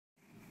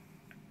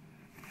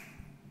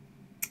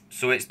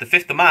So it's the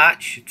 5th of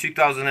March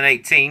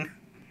 2018.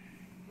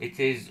 It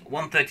is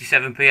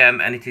 1:37 PM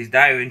and it is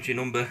diary entry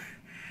number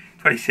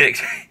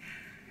 26.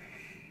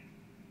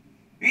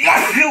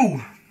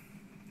 Yahoo!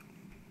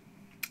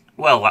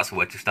 Well, that's a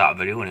way to start a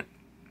video, isn't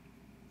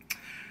it?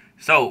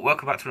 So,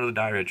 welcome back to another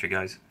diary entry,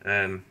 guys.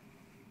 I've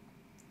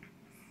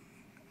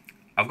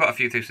got a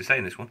few things to say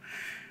in this one.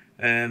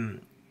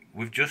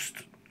 We've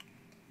just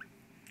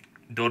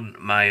done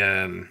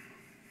my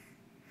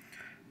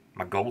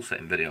my goal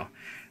setting video.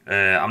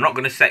 I'm not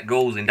going to set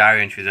goals in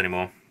diary entries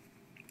anymore.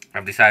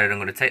 I've decided I'm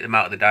going to take them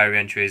out of the diary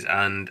entries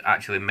and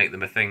actually make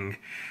them a thing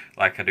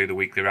like I do the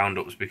weekly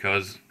roundups,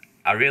 because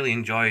I really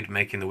enjoyed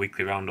making the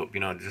weekly roundup,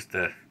 you know, just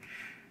a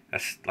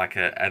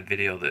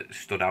video that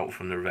stood out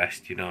from the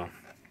rest, you know.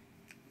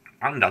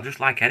 And I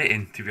just like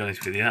editing, to be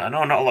honest with you. I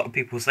know not a lot of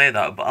people say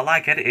that, but I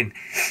like editing.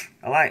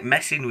 I like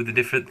messing with the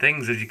different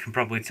things, as you can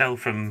probably tell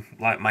from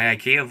like my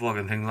IKEA vlog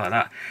and things like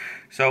that.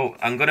 So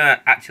I'm going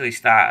to actually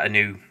start a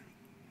new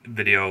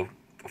video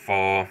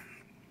for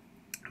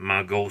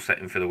my goal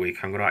setting for the week.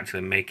 I'm going to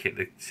actually make it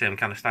the same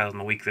kind of style as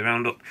my weekly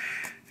roundup.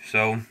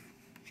 So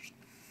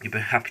you'll be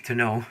happy to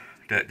know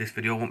that this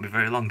video won't be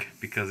very long,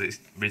 because it's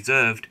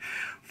reserved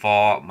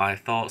for my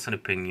thoughts and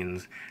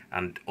opinions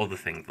and other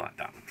things like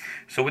that.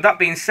 So with that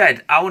being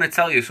said, I want to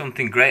tell you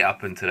something great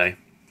happened today.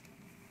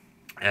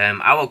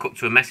 I woke up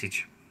to a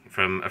message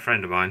from a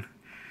friend of mine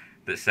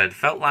that said,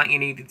 felt like you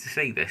needed to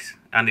see this.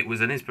 And it was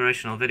an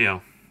inspirational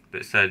video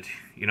that said,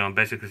 you know,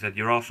 basically said,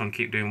 you're awesome,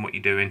 keep doing what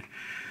you're doing.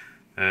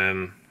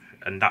 And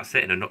that's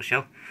it in a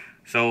nutshell.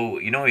 So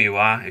you know who you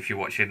are if you're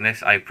watching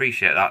this. I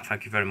appreciate that.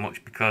 Thank you very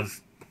much, because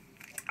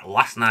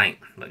last night,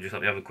 let me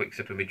have a quick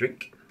sip of my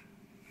drink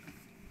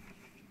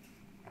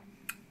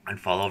and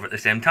fall over at the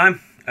same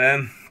time.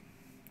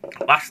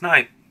 Last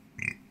night,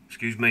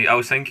 excuse me, I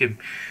was thinking,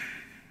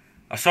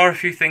 I saw a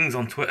few things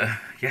on Twitter.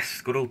 Yes,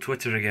 good old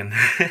Twitter again.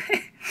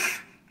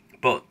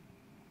 But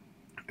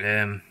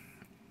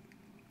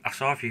I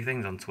saw a few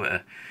things on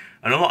Twitter,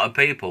 and a lot of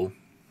people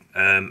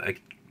are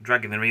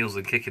dragging their heels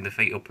and kicking their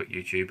feet up at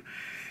YouTube,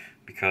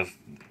 because,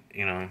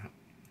 you know,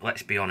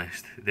 let's be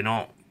honest, they're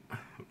not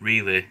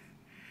really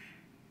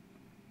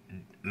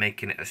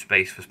making it a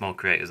space for small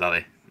creators, are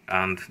they?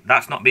 And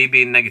that's not me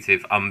being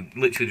negative. I'm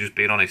literally just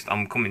being honest.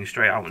 I'm coming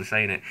straight out and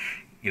saying it.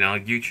 You know,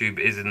 YouTube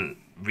isn't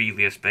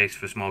really a space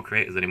for small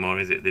creators anymore,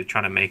 is it? They're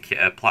trying to make it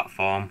a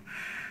platform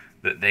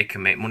that they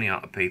can make money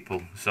out of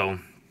people. So,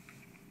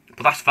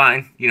 but that's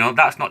fine. You know,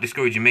 that's not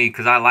discouraging me,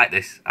 because I like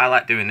this. I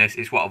like doing this.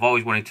 It's what I've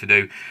always wanted to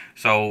do.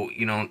 So,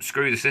 you know,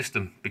 screw the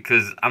system,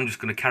 because I'm just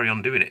going to carry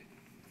on doing it.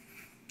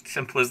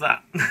 Simple as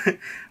that. I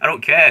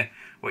don't care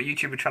what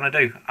YouTube are trying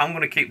to do. I'm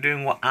going to keep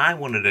doing what I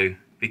want to do,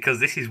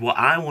 because this is what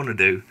I want to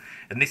do,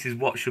 and this is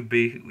what should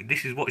be.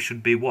 This is what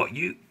should be what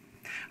you.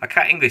 I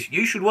can't English.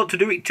 You should want to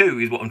do it too,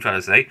 is what I'm trying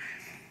to say.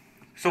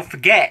 So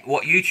forget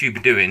what YouTube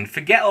are doing.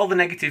 Forget all the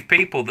negative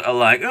people that are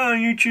like, oh,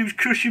 YouTube's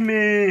crushing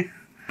me.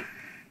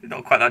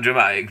 Not quite that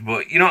dramatic,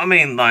 but you know what I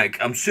mean? Like,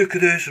 I'm sick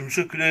of this, I'm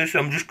sick of this,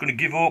 I'm just going to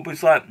give up.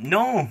 It's like,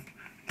 no,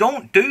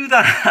 don't do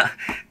that.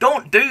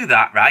 Don't do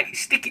that, right?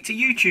 Stick it to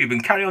YouTube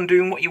and carry on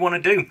doing what you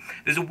want to do.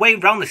 There's a way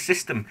around the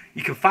system.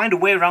 You can find a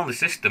way around the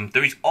system.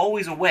 There is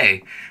always a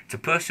way to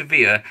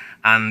persevere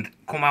and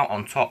come out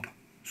on top.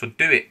 So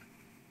do it.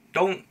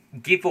 Don't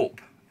give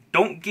up.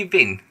 Don't give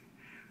in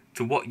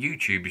to what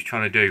YouTube is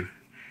trying to do.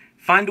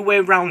 Find a way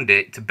around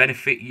it to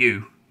benefit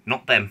you,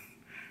 not them,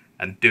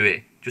 and do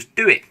it. Just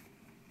do it.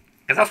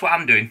 Because that's what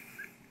I'm doing.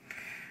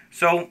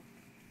 So,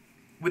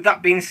 with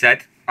that being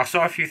said, I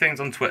saw a few things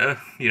on Twitter,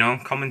 you know,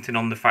 commenting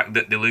on the fact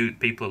that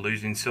people are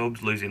losing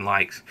subs, losing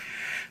likes,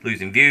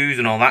 losing views,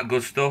 and all that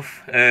good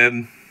stuff.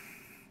 And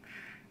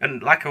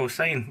like I was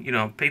saying, you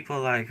know, people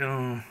are like,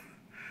 oh,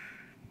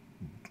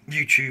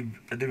 YouTube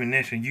are doing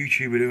this and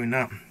YouTube are doing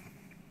that.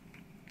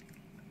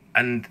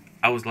 And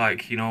I was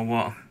like, you know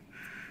what?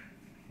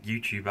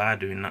 YouTube are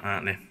doing that,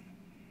 aren't they?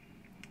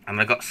 And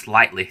I got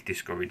slightly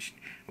discouraged.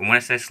 And when I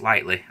say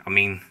slightly, I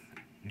mean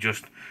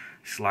just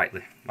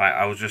slightly. Like,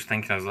 I was just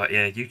thinking, I was like,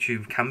 yeah,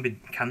 YouTube can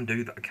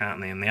do that,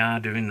 can't they? And they are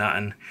doing that.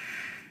 And,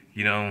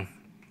 you know,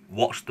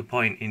 what's the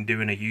point in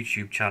doing a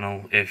YouTube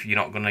channel if you're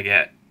not gonna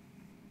get,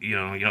 you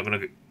know, you're not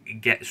gonna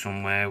get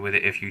somewhere with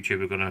it, if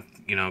YouTube are gonna,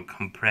 you know,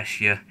 compress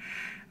you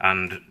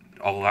and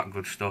all that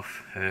good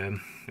stuff.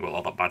 Well,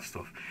 all that bad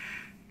stuff.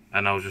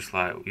 And I was just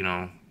like, you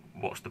know,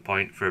 what's the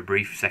point? For a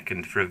brief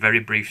second, for a very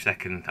brief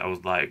second, I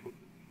was like,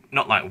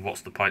 not like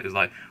what's the point, it's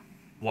like,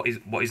 what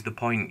is the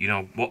point? You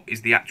know, what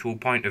is the actual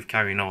point of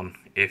carrying on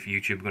if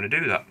YouTube are going to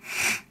do that?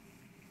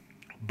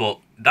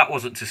 But that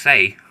wasn't to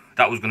say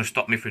that was going to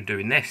stop me from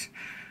doing this,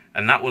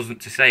 and that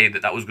wasn't to say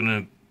that that was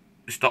going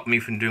to stop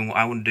me from doing what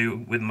I want to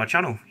do with my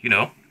channel, you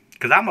know,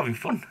 because I'm having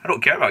fun. I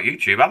don't care about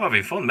YouTube. I'm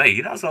having fun,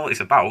 mate. That's all it's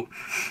about.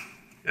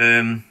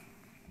 And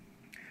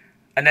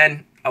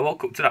then I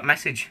woke up to that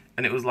message,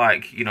 and it was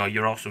like, you know,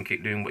 you're awesome,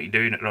 keep doing what you're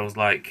doing. And I was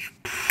like,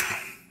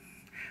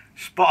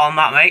 spot on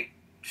that, mate.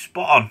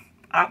 Spot on.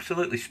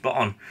 Absolutely spot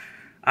on.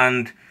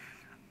 And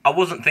I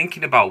wasn't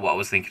thinking about what I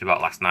was thinking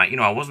about last night. You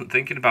know, I wasn't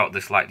thinking about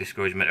the slight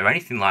discouragement or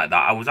anything like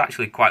that. I was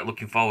actually quite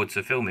looking forward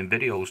to filming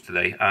videos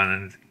today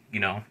and, you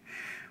know,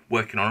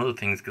 working on other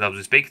things because I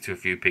was speaking to a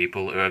few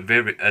people who are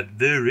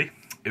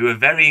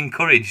very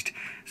encouraged.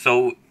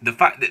 So the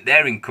fact that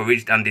they're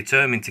encouraged and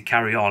determined to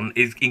carry on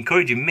is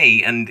encouraging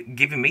me and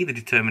giving me the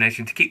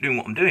determination to keep doing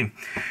what I'm doing.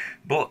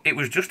 But it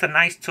was just a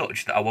nice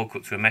touch that I woke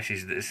up to a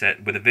message that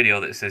said, with a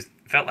video that says,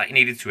 felt like you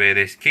needed to hear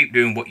this, keep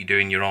doing what you're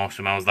doing, you're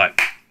awesome. I was like,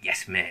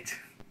 yes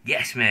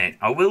mate,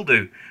 I will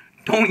do,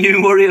 don't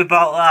you worry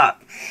about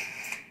that.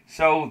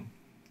 So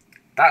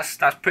that's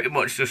pretty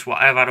much just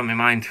what I've had on my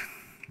mind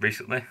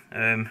recently.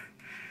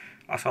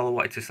 That's all I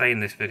wanted to say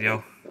in this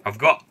video. I've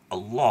got a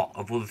lot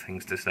of other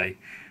things to say.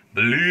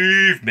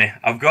 Believe me,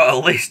 I've got a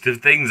list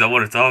of things I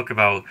want to talk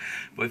about.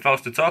 But if I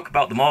was to talk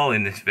about them all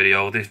in this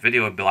video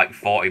would be like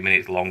 40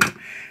 minutes long.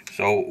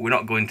 So we're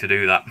not going to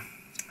do that.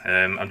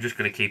 I'm just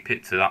going to keep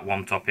it to that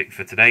one topic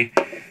for today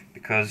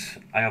because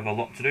I have a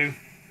lot to do.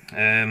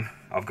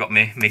 I've got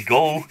my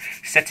goal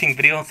setting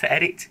video to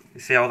edit.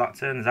 See how that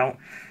turns out.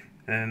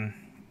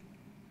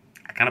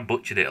 I kind of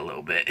butchered it a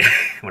little bit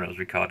when I was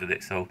recording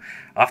it, so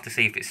I'll have to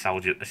see if it's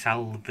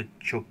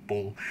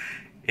salvageable.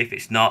 If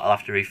it's not, I'll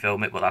have to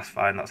refilm it, but that's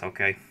fine, that's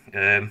okay.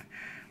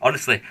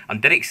 Honestly,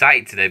 I'm dead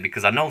excited today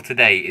because I know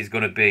today is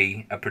going to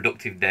be a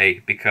productive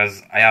day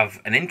because I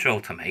have an intro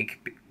to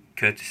make,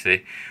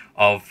 courtesy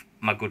of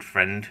my good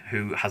friend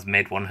who has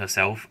made one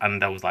herself,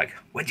 and I was like,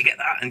 where'd you get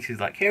that? And she's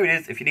like, here it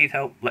is, if you need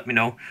help, let me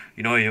know.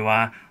 You know who you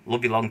are,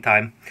 love you long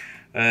time.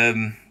 Love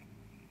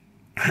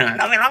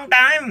you long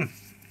time!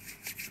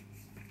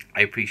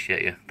 I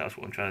appreciate you, that's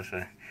what I'm trying to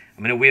say.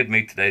 I'm in a weird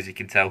mood today, as you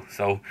can tell,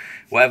 so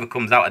whatever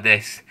comes out of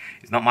this,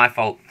 it's not my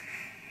fault.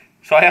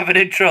 So I have an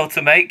intro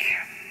to make,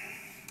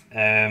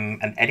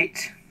 an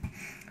edit.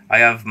 I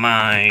have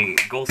my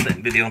goal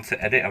setting video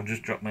to edit. I've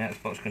just dropped my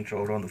Xbox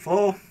controller on the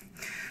floor.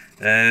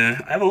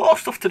 I have a lot of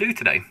stuff to do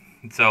today,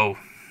 so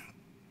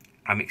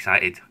I'm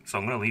excited, so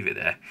I'm going to leave it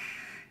there.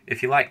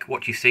 If you like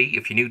what you see,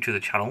 if you're new to the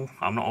channel,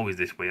 I'm not always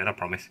this weird, I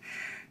promise.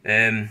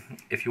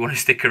 If you want to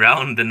stick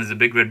around, then there's a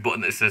big red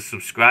button that says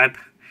subscribe.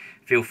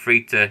 Feel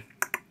free to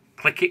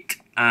click it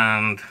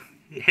and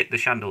hit the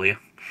chandalier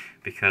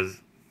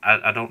because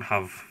I don't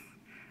have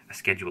a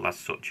schedule as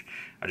such.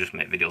 I just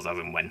make videos as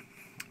and when.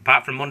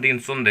 Apart from Monday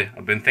and Sunday,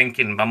 I've been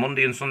thinking my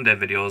Monday and Sunday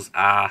videos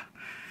are,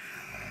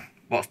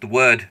 what's the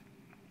word?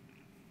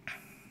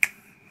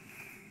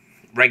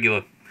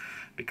 Regular.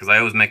 Because I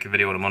always make a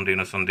video on a Monday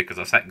and a Sunday because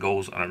I set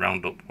goals and I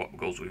round up what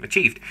goals we've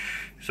achieved.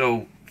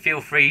 So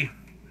feel free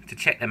to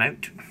check them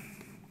out.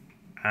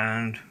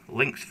 And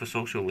links for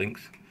social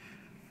links.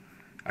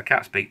 I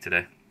can't speak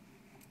today.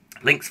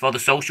 Links for the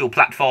social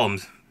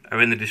platforms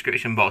are in the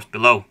description box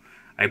below.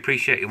 I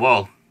appreciate you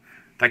all.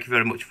 Thank you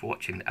very much for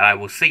watching. And I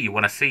will see you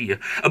when I see you.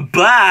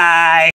 Bye!